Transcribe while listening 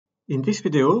In this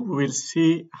video, we will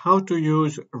see how to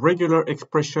use regular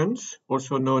expressions,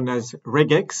 also known as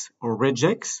regex or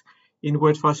regex, in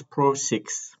Wordfast Pro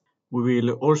 6. We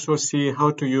will also see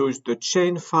how to use the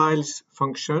chain files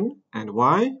function and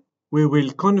why. We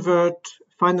will convert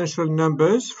financial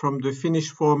numbers from the Finnish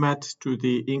format to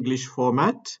the English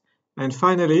format. And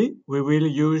finally, we will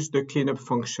use the cleanup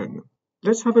function.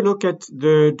 Let's have a look at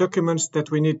the documents that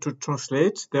we need to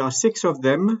translate. There are 6 of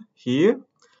them here.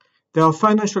 There are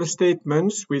financial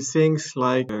statements with things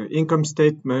like income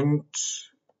statement,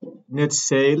 net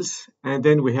sales, and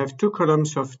then we have 2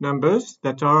 columns of numbers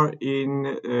that are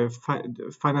in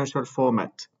financial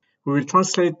format. We will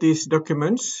translate these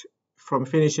documents from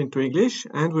Finnish into English,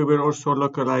 and we will also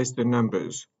localize the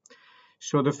numbers.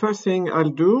 So the first thing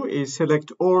I'll do is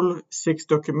select all 6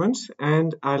 documents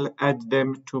and I'll add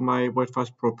them to my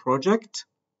Wordfast Pro project.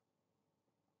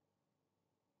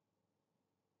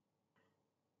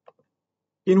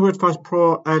 In Wordfast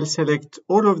Pro, I'll select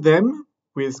all of them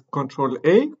with Ctrl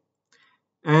A,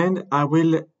 and I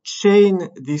will chain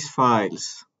these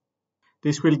files.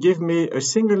 This will give me a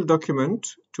single document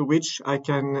to which I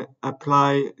can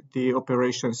apply the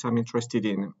operations I'm interested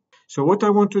in. So what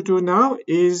I want to do now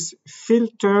is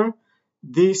filter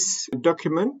this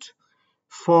document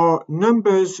for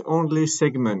numbers-only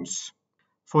segments.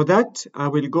 For that, I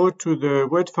will go to the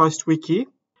Wordfast wiki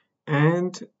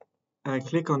and I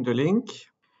click on the link.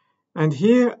 And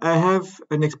here I have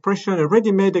an expression, a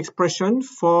ready-made expression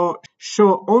for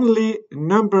show only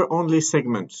number-only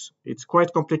segments. It's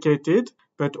quite complicated,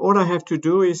 but all I have to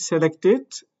do is select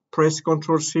it, press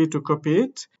Ctrl C to copy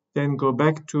it, then go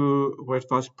back to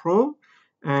Wordfast Pro.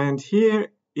 And here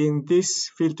in this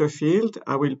filter field,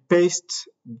 I will paste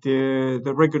the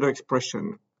regular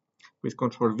expression with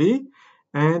Ctrl V,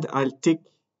 and I'll tick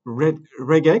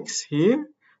regex here,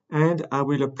 and I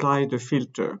will apply the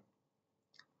filter.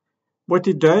 What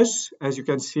it does, as you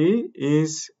can see,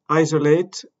 is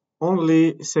isolate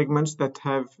only segments that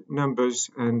have numbers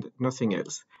and nothing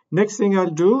else. Next thing I'll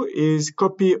do is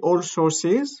copy all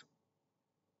sources.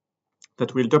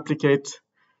 That will duplicate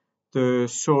the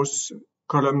source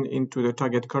column into the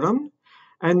target column.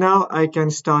 And now I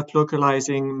can start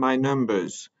localizing my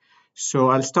numbers. So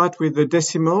I'll start with the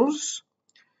decimals.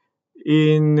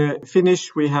 In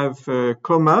Finnish, we have a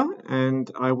comma,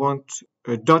 and I want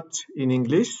a dot in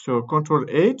English. So Ctrl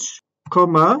H,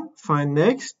 comma, find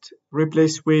next,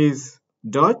 replace with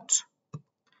dot,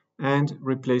 and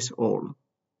replace all.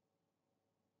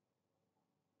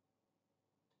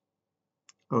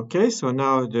 Okay, so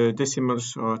now the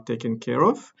decimals are taken care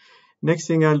of. Next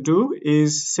thing I'll do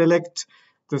is select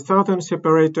the thousand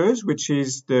separators, which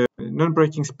is the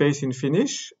non-breaking space in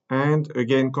Finnish, and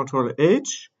again Ctrl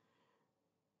H.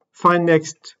 Find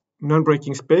next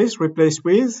non-breaking space, replace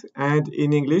with, and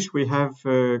in English we have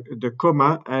the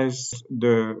comma as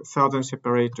the thousand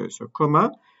separators. So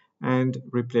comma and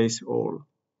replace all.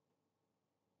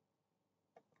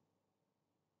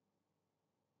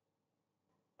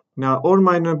 Now all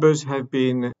my numbers have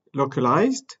been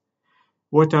localized.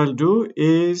 What I'll do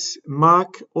is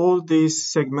mark all these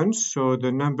segments, so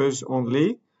the numbers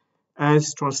only,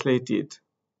 as translated.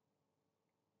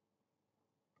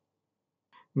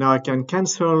 Now I can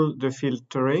cancel the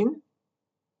filtering,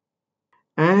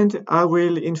 and I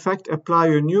will in fact apply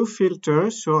a new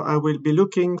filter. So I will be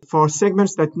looking for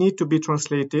segments that need to be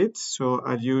translated. So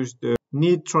I'll use the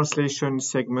need translation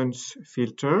segments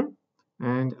filter,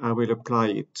 and I will apply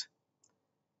it.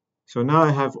 So now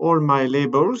I have all my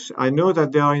labels. I know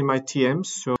that they are in my TMs.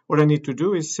 So all I need to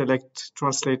do is select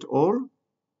translate all,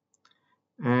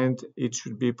 and it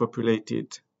should be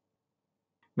populated.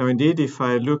 Now, indeed, if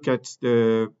I look at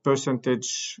the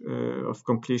percentage of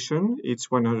completion, it's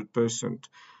 100%.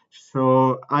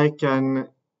 So I can,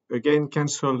 again,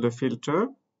 cancel the filter.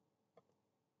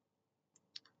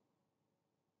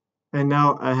 And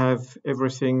now I have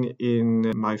everything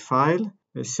in my file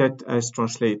set as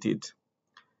translated.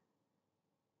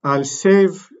 I'll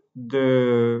save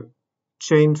the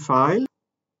chain file.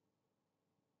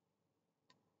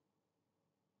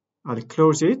 I'll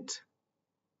close it.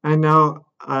 And now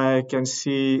I can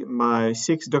see my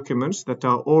 6 documents that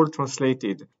are all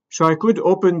translated. So I could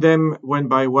open them one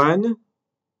by one.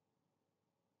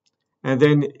 And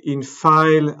then in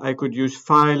File, I could use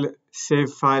File,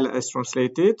 Save File as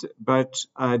translated, but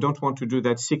I don't want to do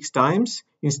that 6 times.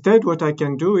 Instead, what I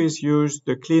can do is use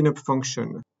the cleanup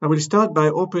function. I will start by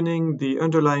opening the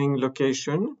underlying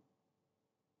location.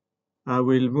 I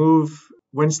will move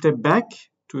one step back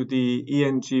to the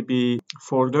ENGB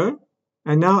folder.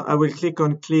 And now I will click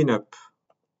on Cleanup.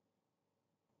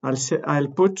 I'll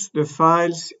put the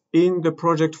files in the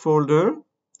project folder,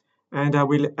 and I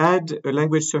will add a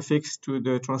language suffix to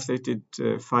the translated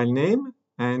file name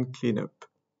and clean up.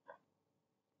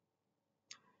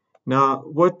 Now,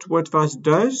 what Wordfast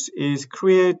does is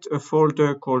create a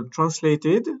folder called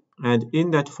translated, and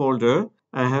in that folder,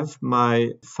 I have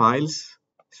my files.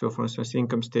 So for instance,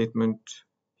 income statement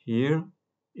here,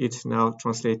 it's now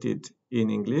translated in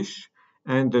English,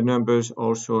 and the numbers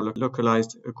also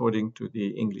localized according to the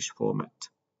English format.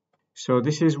 So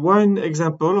this is one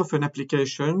example of an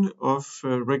application of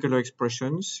regular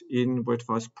expressions in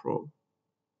Wordfast Pro.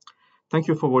 Thank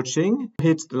you for watching.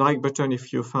 Hit the like button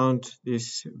if you found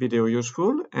this video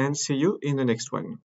useful, and see you in the next one.